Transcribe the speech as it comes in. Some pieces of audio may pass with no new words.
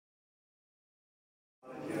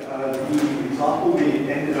example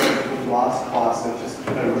we ended up with last class, I've just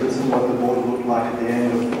written what the board looked like at the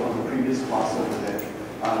end of the previous class over there.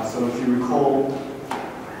 So if you recall,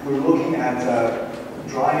 we were looking at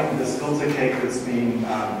drying this filter cake that's been,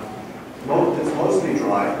 it's mostly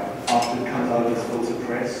dry after it comes out of this filter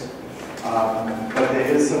press. But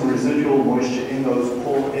there is some residual moisture in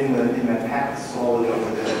in that packed solid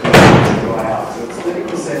over there that to dry out. So it's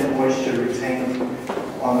 30% moisture retained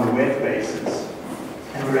on a wet basis.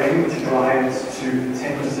 And we're aiming to dry it to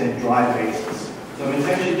 10% dry basis. So I've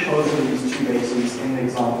intentionally chosen these two bases in the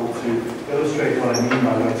example to illustrate what I mean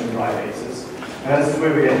by wet and dry basis. And this is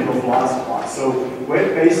where we ended off last class. So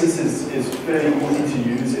wet basis is fairly easy to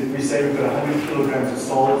use. If we say we've got 100 kilograms of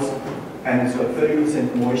solids and it's got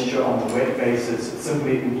 30% moisture on the wet basis, it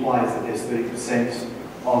simply implies that there's 30%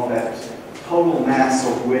 of that total mass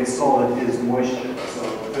of wet solid is moisture. So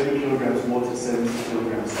 30 kilograms water, 70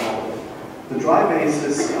 kilograms solid. The dry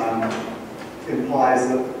basis implies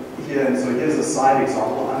that here, and so here's a side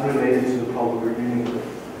example unrelated to the problem we're dealing with,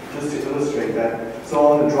 just to illustrate that. So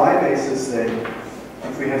on the dry basis then,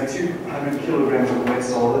 if we have 200 kilograms of wet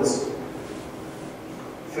solids,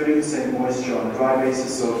 30% moisture on a dry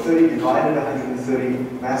basis, so 30 divided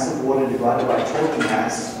 130, mass of water divided by total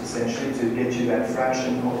mass, essentially to get you that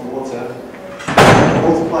fraction of water,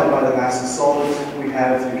 multiplied by the mass of solids, you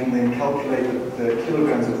can then calculate the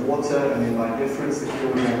kilograms of water, and then by difference the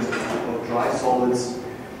kilograms of dry solids,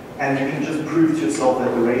 and you can just prove to yourself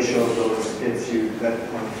that the ratio of those gets you that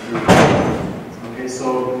 0.3. Okay,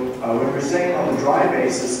 so when we're saying on the dry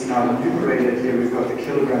basis, in our numerator here we've got the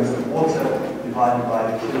kilograms of water divided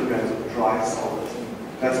by the kilograms of dry solid.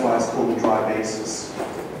 That's why it's called the dry basis.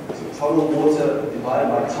 So total water divided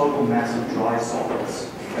by total mass of dry solids.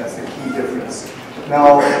 That's the key difference.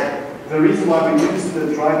 Now, the reason why we use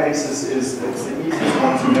the dry basis is that it's the easiest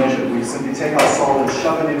one to measure. We simply take our solid,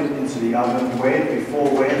 shove it into the oven, weigh it before,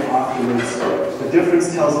 weigh it afterwards. The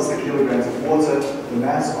difference tells us the kilograms of water. The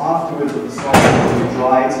mass afterwards of the solid when we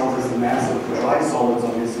dry tells us the mass of the dry solids,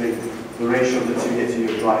 obviously. The ratio of the two gets you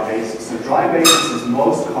your dry basis. So dry basis is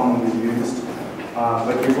most commonly used,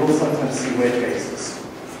 but we will sometimes see wet basis.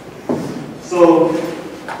 So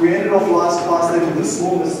we ended off last class then with a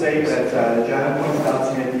small mistake that Jana pointed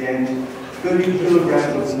out to me at the end. 30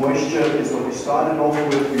 kilograms of moisture is what we started off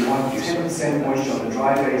with. We want 10% moisture on the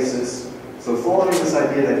dry basis. So following this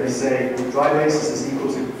idea that we say dry basis is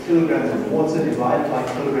equal to kilograms of water divided by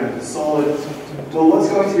kilograms of solid. Well, what's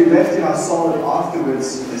going to be left in our solid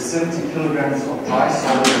afterwards is 70 kilograms of dry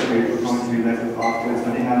solid that we're going to be left with afterwards.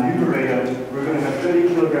 But in our numerator, we're going to have 30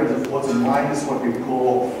 kilograms of water minus what we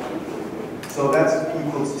call. So that's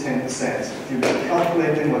equal to 10%. If you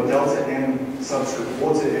calculate then what delta M subscript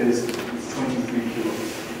water is, it's 23 kilos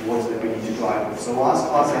of water that we need to dry with. So last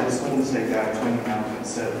class I had a small mistake there at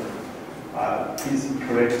 29.7. Please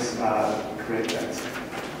correct that.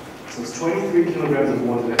 So it's 23 kilograms of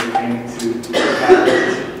water that we're aiming to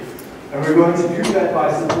evaporate. And we're going to do that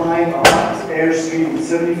by supplying our airstream with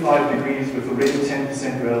 75 degrees with already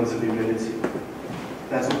 10% relative humidity.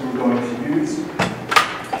 That's what we're going to use.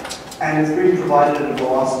 And it's being provided at a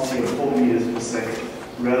velocity of 4 meters per second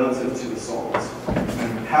relative to the solids.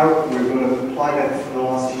 And we're going to apply that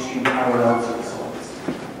velocity stream parallel to the solids.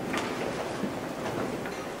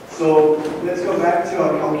 So let's go back to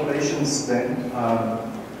our calculations then.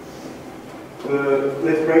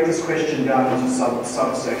 Let's break this question down into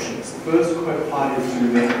subsections. The first part is to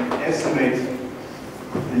then estimate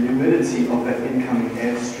the humidity of that incoming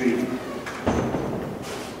air stream.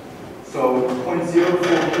 So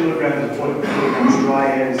 0.04 kilograms of water per kilogram dry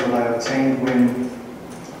air is what I obtained when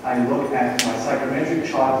I look at my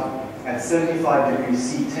psychrometric chart at 75 degrees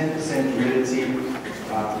C, 10% humidity.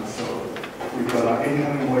 So we've got our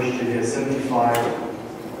incoming moisture here, 75,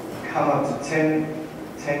 come up to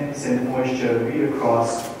 10% moisture, read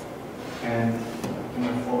across, and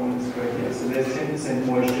my formula is correct here. So there's 10%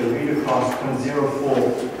 moisture, read across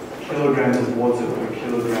 0.04 kilograms of water per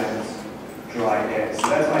kilograms dry air. So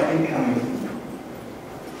that's my incoming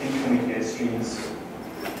air stream's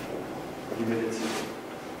humidity.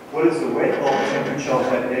 What is the wet bulb temperature of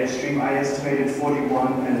that air stream? I estimated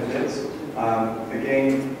 41 and a bit.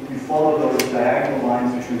 Again, you follow those diagonal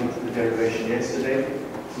lines which we looked at the derivation yesterday.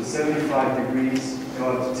 So 75 degrees,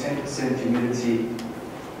 go up to 10% humidity,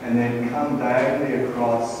 and then come diagonally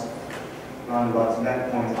across around about to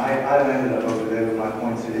that point. I landed up over there with my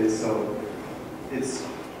pointer is, so it's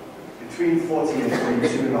between 40 and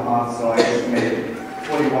 42.5, so I estimated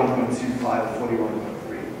 41.25 to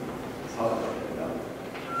 41.3. That's how I looked it up.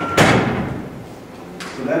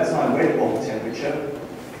 So that's my wet bulb temperature.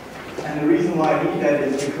 And the reason why I need that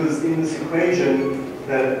is because in this equation,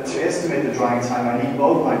 to estimate the drying time, I need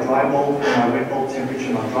both my dry bulb and my wet bulb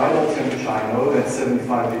temperature. My dry bulb temperature, I know that's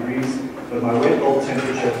 75 degrees, but my wet bulb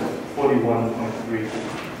temperature, 41.3.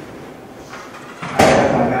 I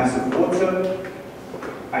have my mass of water.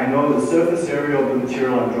 I know the surface area of the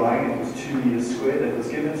material I'm drying. It was 2 meters squared that was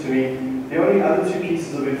given to me. The only other two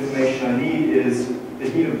pieces of information I need is the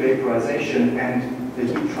heat of vaporization and the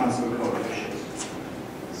heat transfer coefficient.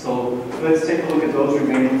 So let's take a look at those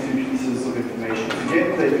remaining two pieces of information. To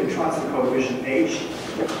get the heat transfer coefficient H,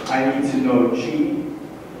 I need to know G.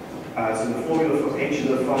 So the formula for H is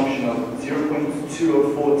a function of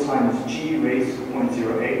 0.204 times G raised to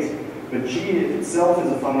 0.08. But G itself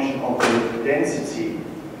is a function of the density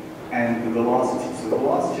and the velocity. So the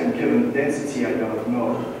velocity I'm given, density I don't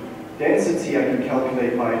know. Density I can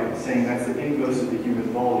calculate by saying that's the inverse of the humid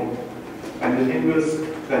volume. And the inverse,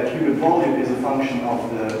 that humid volume is a function of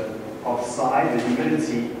psi, the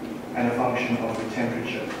humidity, and a function of the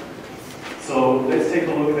temperature. So let's take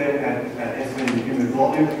a look then at estimating the humid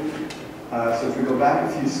volume. So if we go back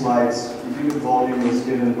a few slides, the humid volume was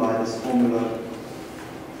given by this formula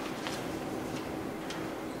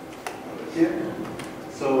over here.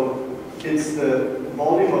 So it's the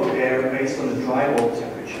volume of air based on the dry bulb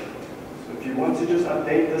temperature. So if you want to just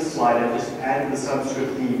update this slide and just add the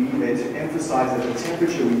subscript dV there to emphasize that the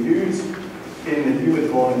temperature we use in the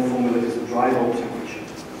humid volume formula is the dry bulb temperature.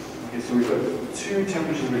 Okay, so we've got two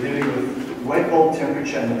temperatures we're dealing with, wet bulb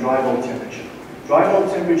temperature and the dry bulb temperature. Dry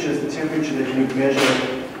bulb temperature is the temperature that you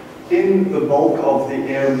measure in the bulk of the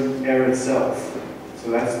air itself.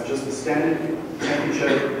 So that's just the standard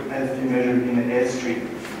temperature as you measure it in the airstream.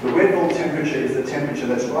 The wet bulb temperature is the temperature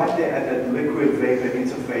that's right there at that liquid-vapor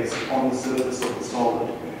interface on the surface of the solid.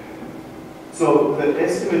 So the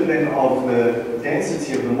estimate then of the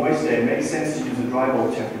density of the moist air makes sense to use the dry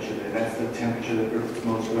bulb temperature there. That's the temperature that it's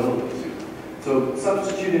most relevant to. So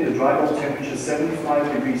substitute in the dry bulb temperature,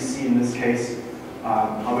 75 degrees C in this case.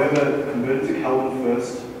 However, convert it to Kelvin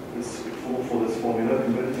first for this formula.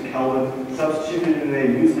 Convert it to Kelvin, substitute it in there,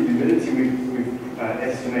 use the humidity we've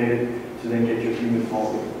estimated to then get your humid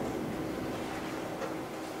volume.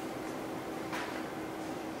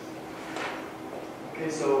 Okay,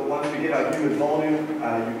 so once we get our humid volume,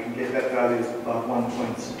 you can get that value as about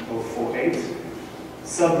 1.048.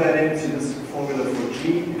 Sub that into this formula for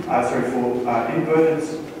invert it,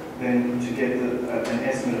 then to get an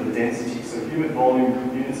estimate of the density. So humid volume,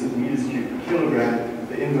 units of meters cubed per kilogram,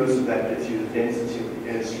 the inverse of that gets you the density of the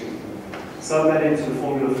airstream. Sub that into the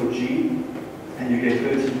formula for G, and you get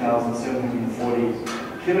 13,740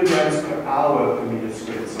 kilograms per hour per meter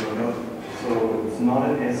squared. So it's not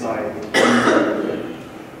an SI.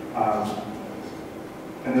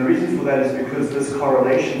 And the reason for that is because this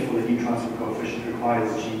correlation for the heat transfer coefficient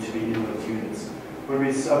requires G to be in those units. When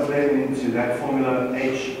we sub that into that formula,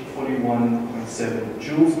 H 41.7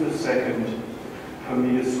 joules per second per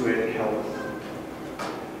meter squared Kelvin.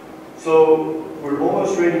 So we're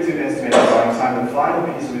almost ready to estimate the drying time. The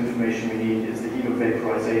final piece of information we need is the heat of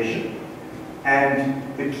vaporization. And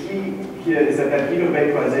the key here is that heat of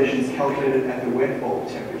vaporization is calculated at the wet bulb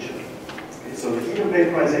temperature. Okay, so the heat of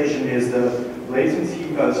vaporization is the latent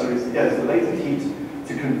heat, it's the latent heat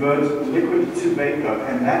to convert liquid to vapor,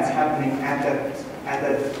 and that's happening at that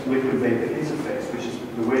liquid vapor interface, which is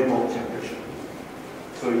the wet bulb temperature.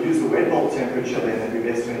 So use the wet bulb temperature then that we've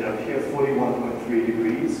estimated up here, 41.3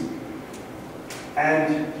 degrees.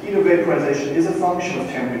 And heat of vaporization is a function of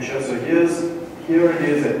temperature. So here it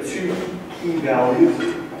is at two key values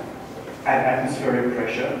at atmospheric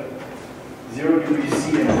pressure, 0 degrees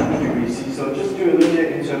C and 100 degrees C. So just do a linear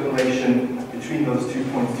interpolation between those 2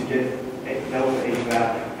 points to get delta H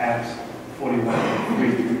VAP at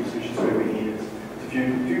 41.3 degrees, which is where we need it. So if you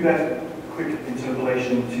do that quick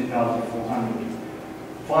interpolation, 2,400.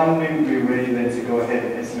 Finally, we're ready then to go ahead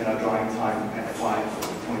and estimate our drying time at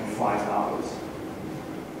 5.5 hours.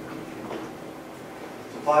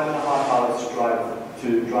 So 5.5 hours to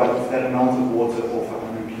dry that amount of water off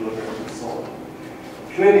 100 kilograms of solid.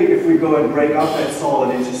 Clearly, if we go and break up that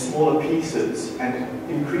solid into smaller pieces and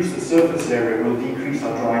increase the surface area, we'll decrease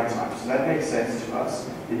our drying time. So that makes sense to us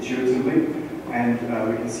intuitively, and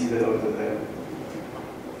we can see that over there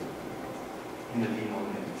in the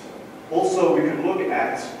denominator. Also, we could look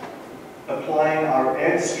at applying our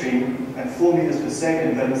airstream at 4 meters per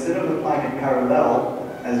second, but instead of applying it parallel,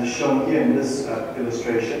 as is shown here in this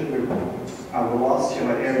illustration, our velocity of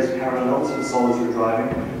our air is parallel to the solids we're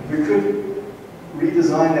driving. We could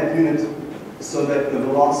redesign that unit so that the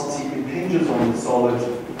velocity impinges on the solid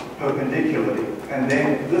perpendicularly. And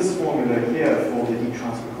then this formula here for the heat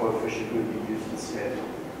transfer coefficient would be used instead.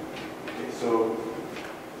 So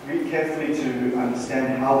read carefully to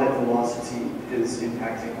understand how that velocity is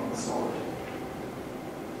impacting on the solid.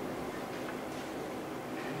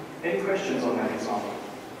 Any questions on that example?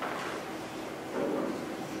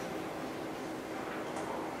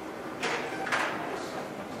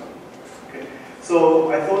 Okay.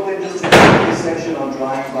 So I thought then just to end this section on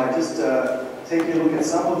drying by just taking a look at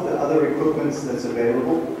some of the other equipment that's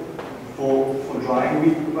available for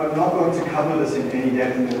drying. I'm not going to cover this in any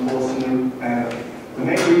depth in the course. The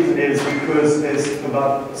main reason is because there's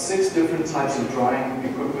about 6 different types of drying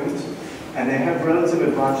equipment, and they have relative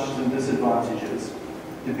advantages and disadvantages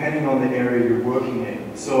depending on the area you're working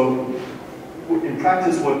in. So in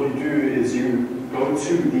practice, what you do is you go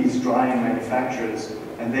to these drying manufacturers,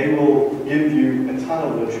 and they will give you a ton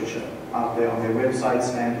of literature out there on their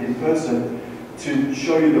websites and in person to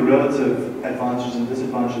show you the relative advantages and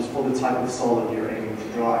disadvantages for the type of solid you're aiming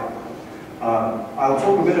to dry. I'll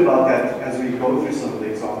talk a bit about that as we go through some of the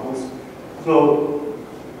examples. So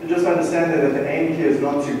just understand that the aim here is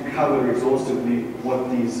not to cover exhaustively what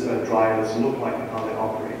these dryers look like and how they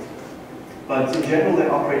operate. But in general, they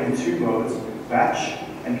operate in 2 modes, batch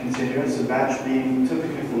and continuous, so batch being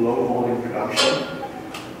typically for low volume production.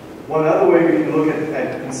 One other way we can look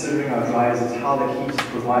at considering our dryers is how the heat is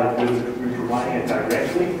provided. We're providing it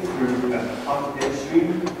directly through a hot air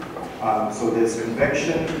stream. So there's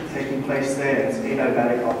convection taking place there, and it's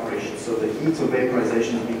adiabatic operation. So the heat of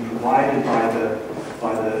vaporization is being provided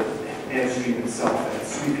by the airstream itself, and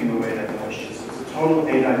it's sweeping away that moisture. So it's a total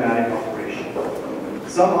adiabatic operation.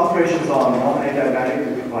 Some operations are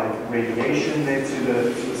non-adiabatic. We provide radiation there to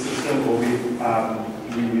the system, or we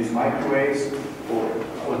use microwaves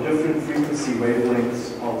or different frequency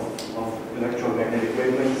wavelengths of electromagnetic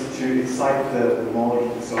wavelengths to excite the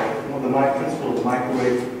molecule. So the principle of the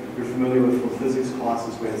microwave you're familiar with from physics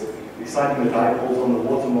classes, where it's exciting the dipoles on the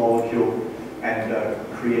water molecule and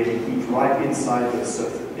creating heat right inside the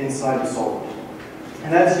solid.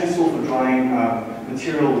 And that's useful for drying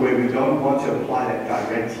material where we don't want to apply that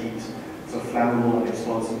direct heat. So flammable and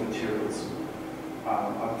explosive materials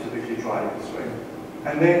are typically dried this way.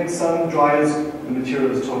 And then some dryers, the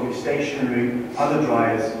material is totally stationary. Other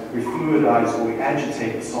dryers, we fluidize or we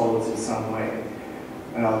agitate the solids in some way.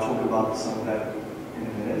 And I'll talk about some of that in a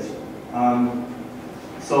minute.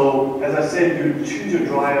 So, as I said, you choose your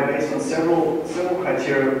dryer based on several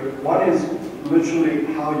criteria. One is literally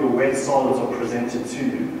how your wet solids are presented to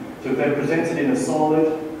you. So if they're presented in a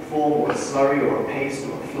solid form, or a slurry, or a paste,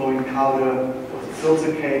 or a flowing powder, or a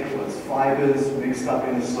filter cake, or it's fibers mixed up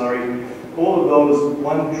in a slurry, all of those,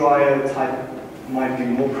 one dryer type might be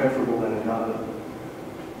more preferable than another.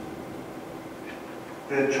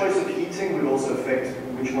 The choice of heating would also affect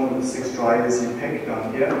which one of the 6 dryers you pick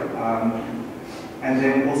down here. And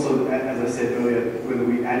then also, as I said earlier, whether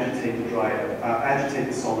we agitate the dryer, agitate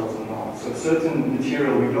the solids or not. So certain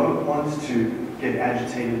material we don't want to get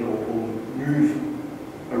agitated or move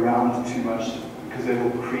around too much because they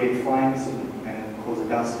will create fines and cause a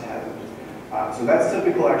dust hazard. So that's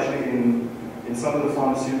typical actually in some of the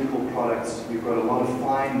pharmaceutical products. We've got a lot of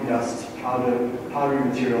fine dust, powdery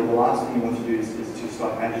material. The last thing you want to do is to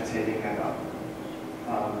start agitating that up.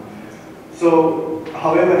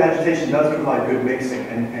 However, agitation does provide good mixing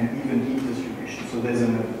and even heat distribution. So there's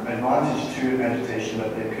an advantage to agitation,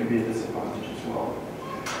 but there could be a disadvantage as well.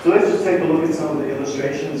 So let's just take a look at some of the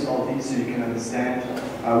illustrations of these so you can understand.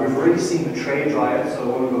 We've already seen the tray dryer, so I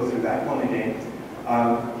won't go through that one again.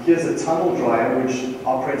 Here's a tunnel dryer, which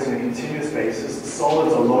operates on a continuous basis. The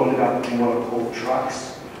solids are loaded up in what are called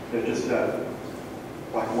trucks. They're just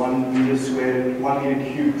like 1 meter squared, 1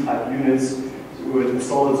 meter cube type units with the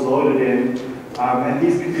solids loaded in. And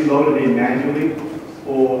these can be loaded in manually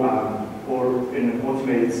or in an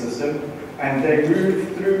automated system. And they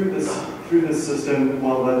move through this system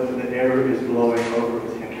while the air is blowing over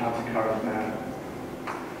it in a countercurrent manner.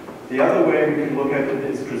 The other way we can look at it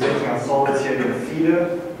is presenting our solids here in a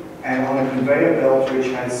feeder and on a conveyor belt which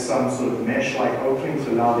has some sort of mesh-like opening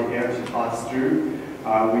to allow the air to pass through.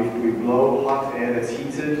 We blow hot air that's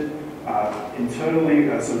heated internally,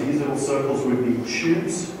 so these little circles would be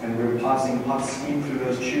tubes, and we're passing hot steam through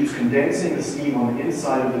those tubes, condensing the steam on the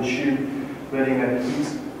inside of the tube, letting that heat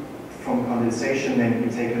from condensation then be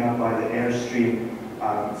taken up by the airstream.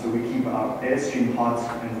 So we keep our airstream hot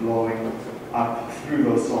and blowing up through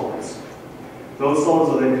those solids. Those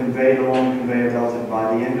solids are then conveyed along the conveyor belt, and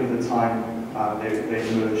by the end of the time, they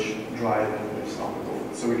emerge drier than they started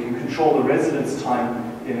off. So we can control the residence time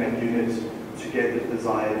in that unit to get the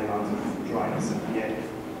desired amount of dryness at the end.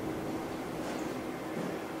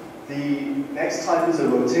 The next type is a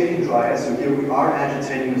rotating dryer. So here we are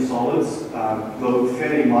agitating the solids, though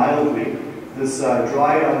fairly mildly. This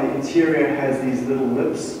dryer on the interior has these little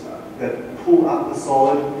lips that pull up the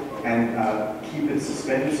solid and keep it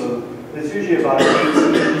suspended. So there's usually about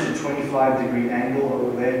an 18 to 25 degree angle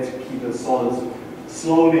over there to keep the solids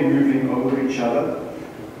slowly moving over each other.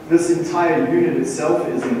 This entire unit itself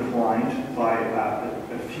is inclined by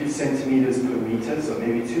a few centimeters per meter, so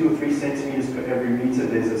maybe 2 or 3 centimeters per every meter.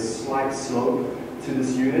 There's a slight slope to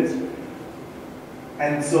this unit.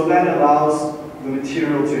 And so that allows the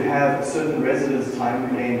material to have a certain residence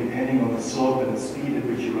time, again, depending on the slope and the speed at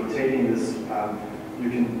which you're rotating this. You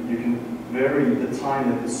can vary the time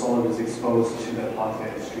that the solid is exposed to that hot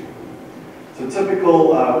air stream. So typical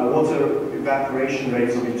water evaporation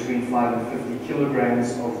rates are between 5 and 50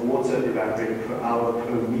 kilograms of water evaporated per hour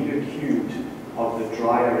per meter cubed of the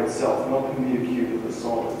dryer itself, not per meter cubed of the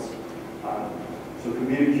solids. So per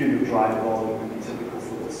meter cubed of dry volume would be typical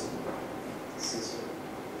for this system.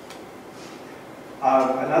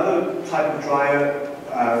 Another type of dryer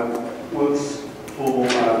works for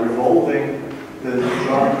revolving the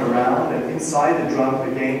drum around, and inside the drum,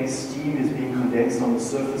 again, steam is being condensed on the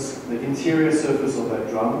surface, the interior surface of that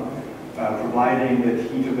drum, providing the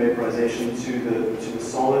heat of vaporization to the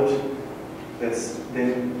solid that's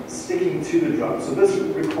then sticking to the drum. So this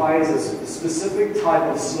requires a specific type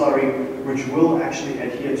of slurry which will actually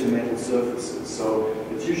adhere to metal surfaces. So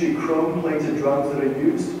it's usually chrome-plated drums that are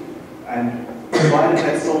used, and provided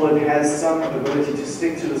that solid has some ability to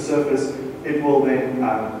stick to the surface, it will then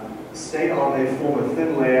stay on there, form a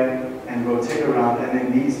thin layer, and rotate around, and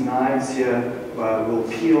then these knives here will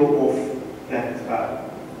peel off that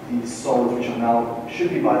these solids, which are now, should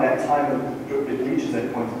be by that time it reaches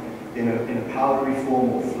that point, in a powdery form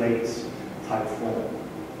or flakes type form.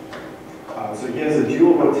 So here's a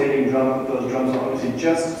dual rotating drum. Those drums are obviously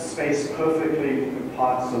just spaced perfectly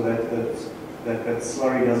apart so that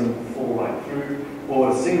slurry doesn't fall right through,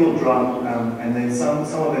 or a single drum, and then some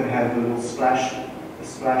of them have a little splasher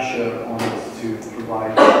on it to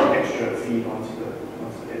provide extra feed onto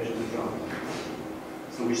the edge of the drum.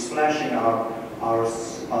 So we're splashing our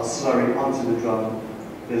slurry onto the drum.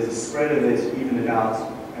 There's a spreader there to even it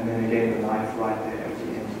out, and then again the knife right there at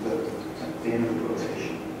the end of the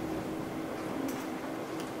rotation.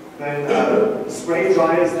 Then spray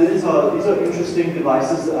dryers. These are interesting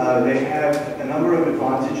devices. They have a number of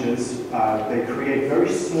advantages. They create very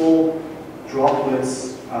small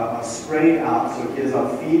droplets are sprayed out. So here's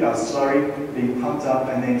our feed, our slurry being pumped up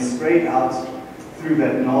and then sprayed out through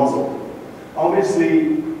that nozzle.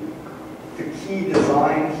 Obviously, the key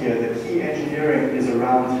design here, the key engineering is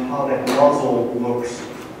around how that nozzle looks.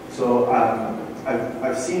 So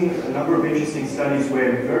I've seen a number of interesting studies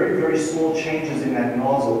where very, very small changes in that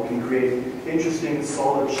nozzle can create interesting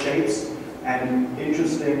solid shapes and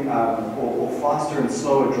interesting or faster and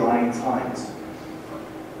slower drying times.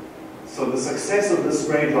 So the success of this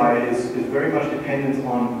spray dryer is very much dependent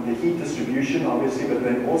on the heat distribution, obviously, but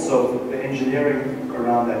then also the engineering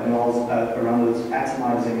around that nozzle, around those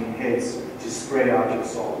atomizing heads to spray out your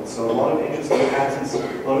solid. So a lot of interesting patents, a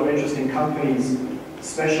lot of interesting companies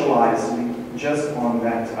specialize just on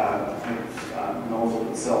that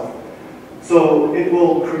nozzle itself. So it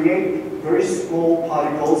will create very small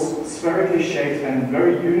particles, spherically shaped and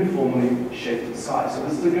very uniformly shaped in size. So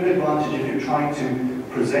this is a good advantage if you're trying to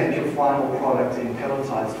present your final product in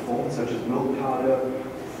pelletized form, such as milk powder,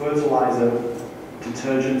 fertilizer,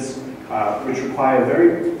 detergents, which require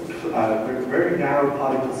very narrow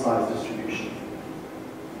particle size distribution.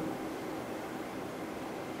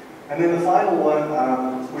 And then the final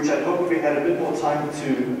one, which I hope we had a bit more time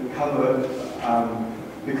to cover,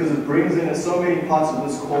 because it brings in so many parts of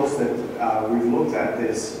this course that we've looked at.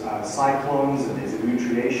 There's cyclones, and there's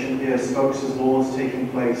enutriation here, Stokes' laws taking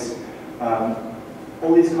place,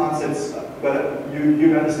 all these concepts, but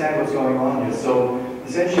you understand what's going on here. So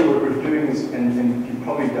essentially what we're doing is, and you've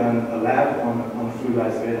probably done a lab on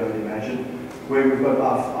fluidized bed, I would imagine, where we've got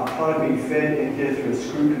our product being fed in here through a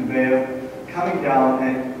screw conveyor, coming down,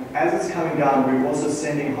 and as it's coming down, we're also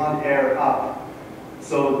sending hot air up,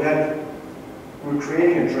 so that we're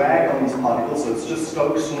creating a drag on these particles. So it's just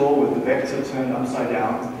Stokes' law with the vector turned upside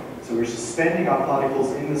down. So we're suspending our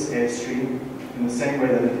particles in this airstream in the same way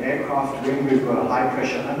that an aircraft wing, we've got a high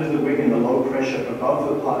pressure under the wing and a low pressure above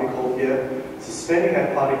the particle here, suspending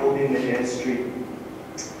that particle in the airstream.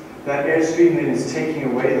 That airstream then is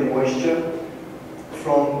taking away the moisture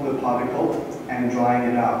from the particle and drying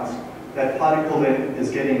it out. That particle then is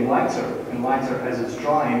getting lighter and lighter as it's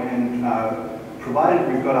drying, and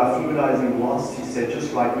provided we've got our fluidizing velocity set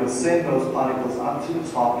just right, we'll send those particles up to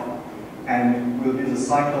the top and we'll use a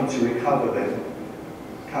cyclone to recover them.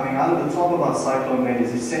 Coming out of the top of our cyclone then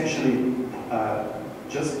is essentially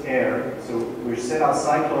just air. So we set our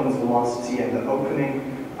cyclone's velocity and the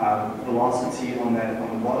opening velocity on the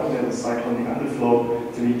bottom of the cyclone, the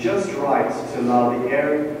underflow, to be just right to allow the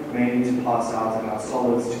air mainly to pass out and our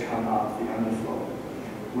solids to come out the underflow.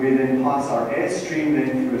 We then pass our air stream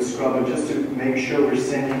then through a scrubber just to make sure we're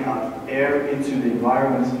sending out air into the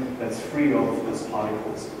environment that's free of those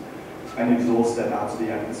particles and exhaust that out to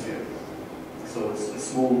the atmosphere. So it's a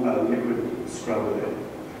small liquid scrubber there.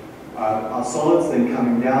 Our solids then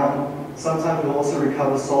coming down. Sometimes we'll also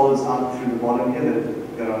recover solids out through the bottom here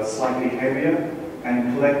that are slightly heavier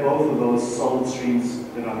and collect both of those solid streams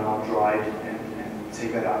that are now dried and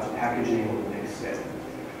take that out to packaging or the next step.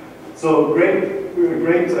 So great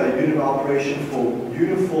unit of operation for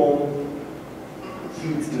uniform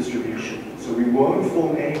heat distribution. So we won't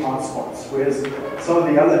form any hot spots, whereas some of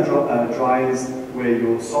the other dryers where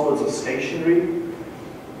your solids are stationary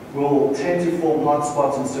will tend to form hot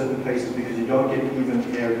spots in certain places because you don't get even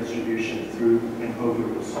air distribution through and over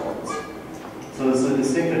your solids. So there's a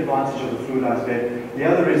distinct advantage of the fluidized bed. The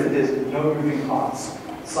other is that there's no moving parts.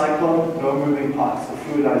 Cyclone, no moving parts. The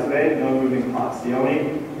fluidized bed, no moving parts. The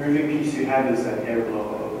only moving piece you have is that air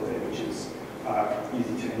blower over there, which is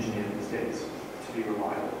easy to engineer these days to be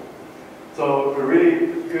reliable. So a really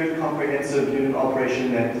good comprehensive unit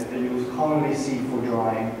operation that you'll commonly see for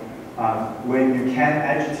drying when you can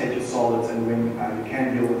agitate your solids and when you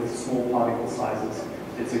can deal with small particle sizes.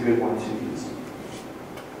 It's a good one to use.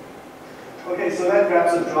 Okay, so that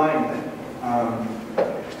wraps up drying then.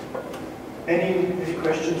 Any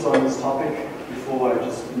questions on this topic before I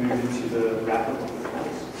just move into the wrap-up of the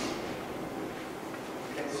course?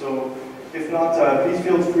 Okay, so if not, please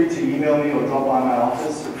feel free to email me or drop by my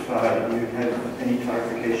office if you have any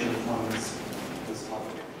clarification